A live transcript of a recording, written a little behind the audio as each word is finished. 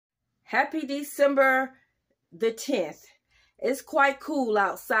Happy December the 10th. It's quite cool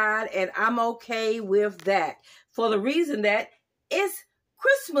outside, and I'm okay with that for the reason that it's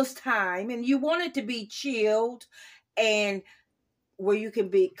Christmas time and you want it to be chilled and where you can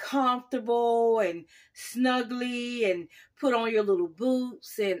be comfortable and snuggly and put on your little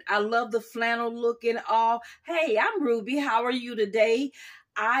boots. And I love the flannel look and all. Hey, I'm Ruby. How are you today?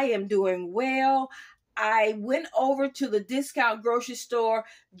 I am doing well. I went over to the discount grocery store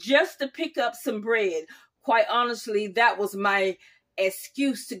just to pick up some bread. Quite honestly, that was my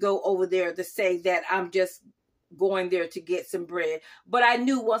excuse to go over there, to say that I'm just going there to get some bread. But I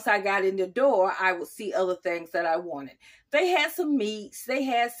knew once I got in the door, I would see other things that I wanted. They had some meats, they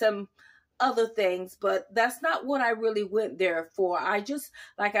had some other things, but that's not what I really went there for. I just,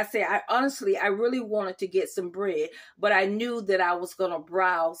 like I said, I really wanted to get some bread, but I knew that I was going to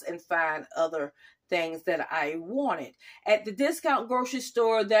browse and find other things that I wanted. At the discount grocery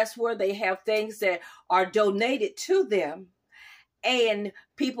store, that's where they have things that are donated to them, and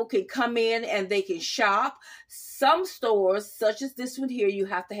people can come in and they can shop. Some stores, such as this one here, you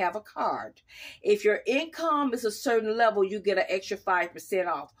have to have a card. If your income is a certain level, you get an extra 5%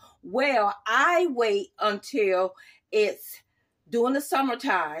 off. Well, I wait until it's during the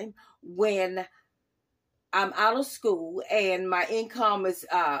summertime when I'm out of school and my income is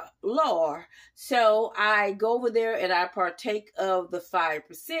lower. So I go over there and I partake of the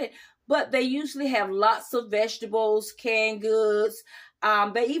 5%. But they usually have lots of vegetables, canned goods.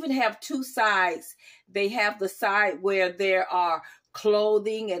 They even have two sides. They have the side where there are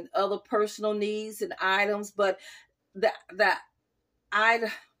clothing and other personal needs and items. But the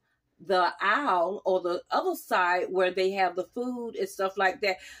aisle or the other side where they have the food and stuff like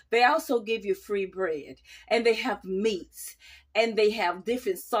that, they also give you free bread, and they have meats, and they have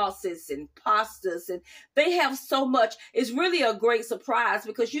different sauces and pastas, and they have so much. It's really a great surprise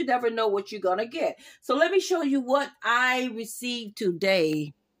because you never know what you're gonna get. So let me show you what I received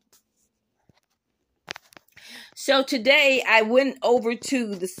today. So today I went over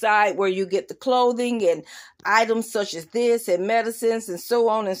to the side where you get the clothing and items such as this and medicines and so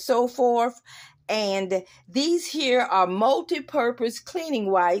on and so forth. And these here are multi-purpose cleaning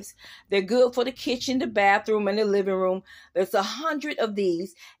wipes. They're good for the kitchen, the bathroom, and the living room. There's 100 of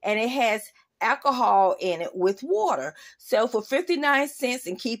these, and it has alcohol in it with water. So for 59 cents,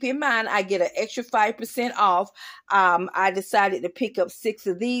 and keep in mind, I get an extra 5% off. I decided to pick up 6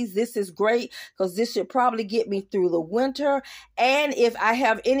 of these. This is great because this should probably get me through the winter. And if I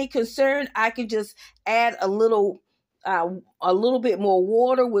have any concern, I can just add a little bit more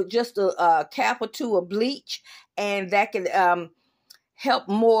water with just a cap or two of bleach, and that can help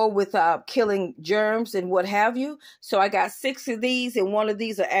more with killing germs and what have you. So I got 6 of these, and one of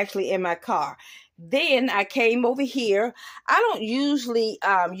these are actually in my car. Then I came over here. I don't usually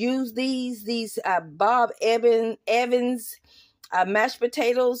use these Bob Evans mashed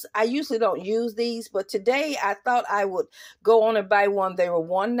potatoes. I usually don't use these, but today I thought I would go on and buy one. They were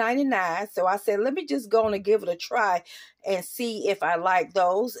 $1.99, so I said, let me just go on and give it a try and see if I like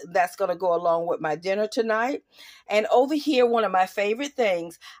those. That's going to go along with my dinner tonight. And over here, one of my favorite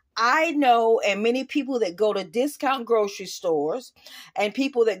things, I know, and many people that go to discount grocery stores and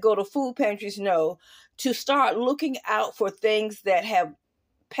people that go to food pantries know, to start looking out for things that have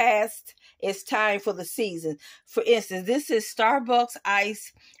past its time for the season. For instance, this is Starbucks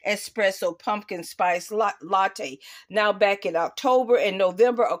Ice Espresso Pumpkin Spice Latte. Now, back in October and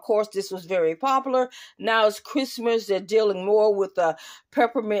November, of course, this was very popular. Now it's Christmas. They're dealing more with the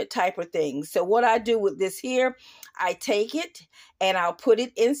peppermint type of things. So what I do with this here, I take it and I'll put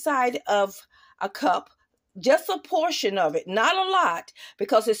it inside of a cup, just a portion of it, not a lot,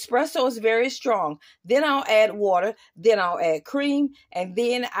 because espresso is very strong. Then I'll add water, then I'll add cream, and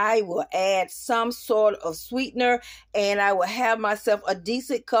then I will add some sort of sweetener, and I will have myself a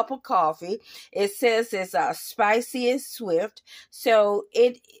decent cup of coffee. It says it's spicy and swift, so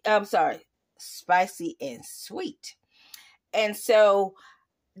spicy and sweet. And so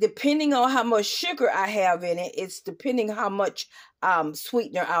depending on how much sugar I have in it, it's depending how much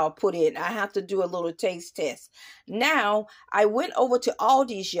sweetener I'll put in. I have to do a little taste test. Now, I went over to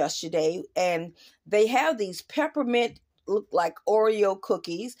Aldi's yesterday, and they have these peppermint, look like Oreo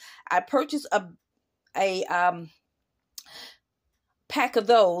cookies. I purchased a pack of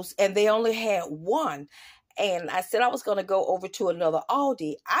those, and they only had one. And I said I was going to go over to another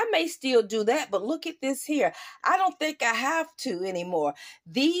Aldi. I may still do that, but look at this here. I don't think I have to anymore.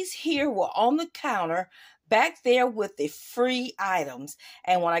 These here were on the counter. back there with the free items.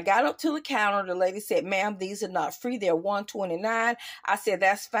 And when I got up to the counter, the lady said, ma'am, these are not free. They're $129. I said,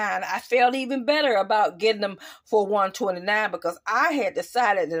 that's fine. I felt even better about getting them for $129 because I had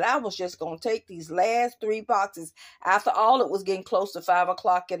decided that I was just going to take these last 3 boxes. After all, it was getting close to 5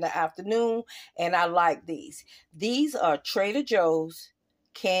 o'clock in the afternoon, and I like these. These are Trader Joe's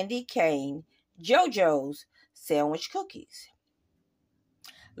Candy Cane JoJo's sandwich cookies.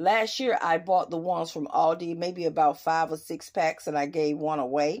 Last year, I bought the ones from Aldi, maybe about 5 or 6 packs, and I gave one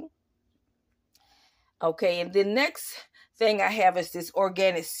away. Okay, and the next thing I have is this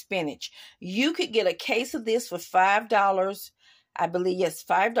organic spinach. You could get a case of this for $5. I believe, yes,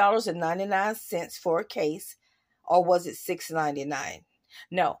 $5.99 for a case. Or was it $6.99?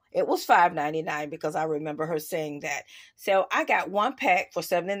 No, it was $5.99 because I remember her saying that. So I got 1 pack for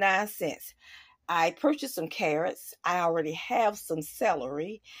 79 cents. I purchased some carrots. I already have some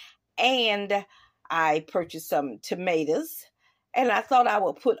celery. And I purchased some tomatoes. And I thought I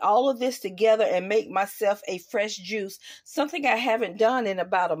would put all of this together and make myself a fresh juice, something I haven't done in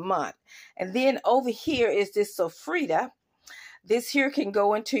about a month. And then over here is this sofrita. This here can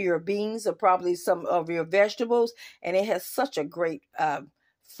go into your beans or probably some of your vegetables, and it has such a great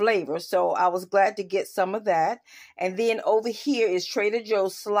flavor. So I was glad to get some of that. And then over here is Trader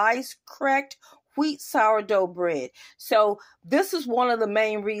Joe's sliced cracked wheat sourdough bread. So this is one of the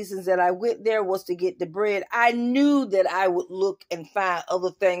main reasons that I went there, was to get the bread. I knew that I would look and find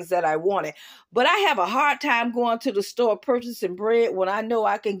other things that I wanted, but I have a hard time going to the store purchasing bread when I know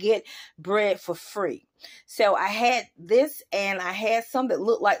I can get bread for free. So I had this, and I had some that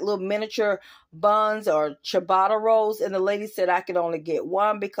looked like little miniature buns or ciabatta rolls, and the lady said I could only get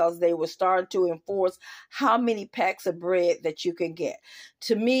one because they were starting to enforce how many packs of bread that you can get.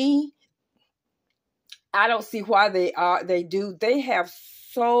 To me, I don't see why they do. They have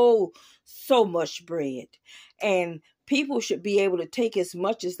so much bread, and people should be able to take as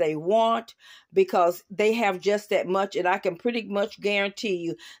much as they want because they have just that much, and I can pretty much guarantee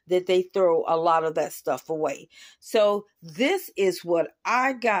you that they throw a lot of that stuff away. So this is what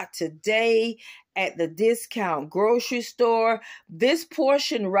I got today at the discount grocery store. This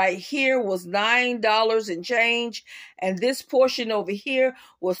portion right here was $9 and change, and this portion over here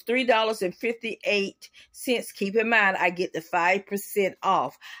was $3.58. Keep in mind, I get the 5%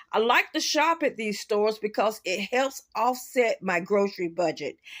 off. I like to shop at these stores because it helps offset my grocery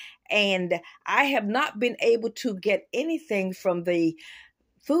budget. And I have not been able to get anything from the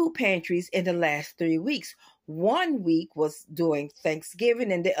food pantries in the last 3 weeks. 1 week was during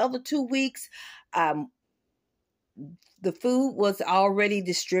Thanksgiving, and the other 2 weeks, the food was already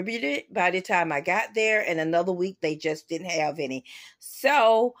distributed by the time I got there, and another week they just didn't have any.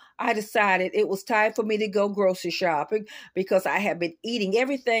 So I decided it was time for me to go grocery shopping because I had been eating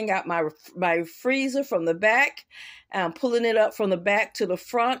everything out my freezer from the back, pulling it up from the back to the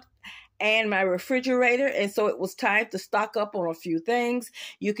front, and my refrigerator. And so it was time to stock up on a few things.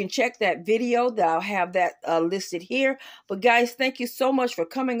 You can check that video that I'll have that listed here. But guys, thank you so much for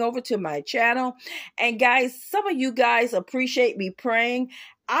coming over to my channel. And guys, some of you guys appreciate me praying.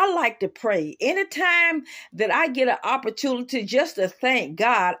 I like to pray. Anytime that I get an opportunity just to thank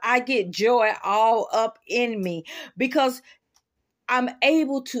God, I get joy all up in me because I'm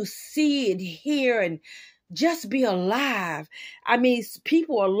able to see and hear and just be alive. I mean,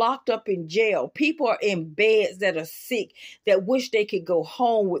 people are locked up in jail. People are in beds that are sick, that wish they could go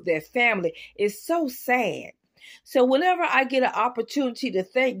home with their family. It's so sad. So whenever I get an opportunity to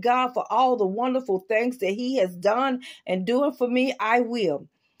thank God for all the wonderful things that He has done and doing for me, I will.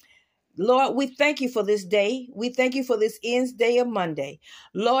 Lord, we thank you for this day. We thank you for this ends day of Monday.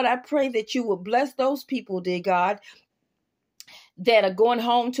 Lord, I pray that you will bless those people, dear God, that are going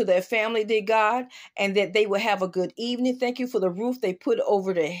home to their family, dear God, and that they will have a good evening. Thank you for the roof they put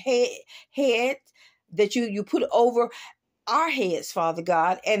over their head, that you put over our heads, Father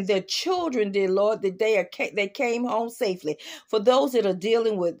God, and their children, dear Lord, that they came home safely. For those that are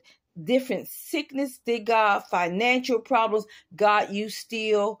dealing with different sickness, dear God, financial problems, God, you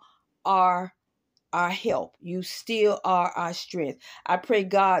still are our help. You still are our strength. I pray,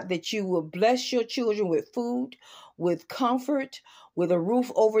 God, that you will bless your children with food, with comfort, with a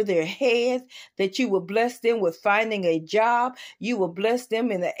roof over their heads, that you will bless them with finding a job. You will bless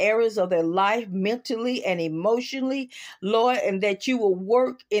them in the areas of their life, mentally and emotionally, Lord, and that you will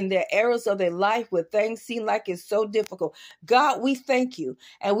work in their areas of their life where things seem like it's so difficult. God, we thank you,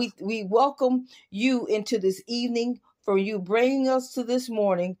 and we welcome you into this evening for you bringing us to this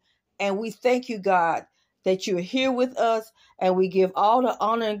morning. And we thank you, God, that you're here with us, and we give all the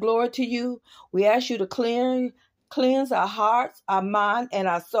honor and glory to you. We ask you to Cleanse our hearts, our mind, and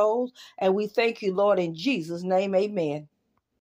our souls. And we thank you, Lord, in Jesus' name. Amen.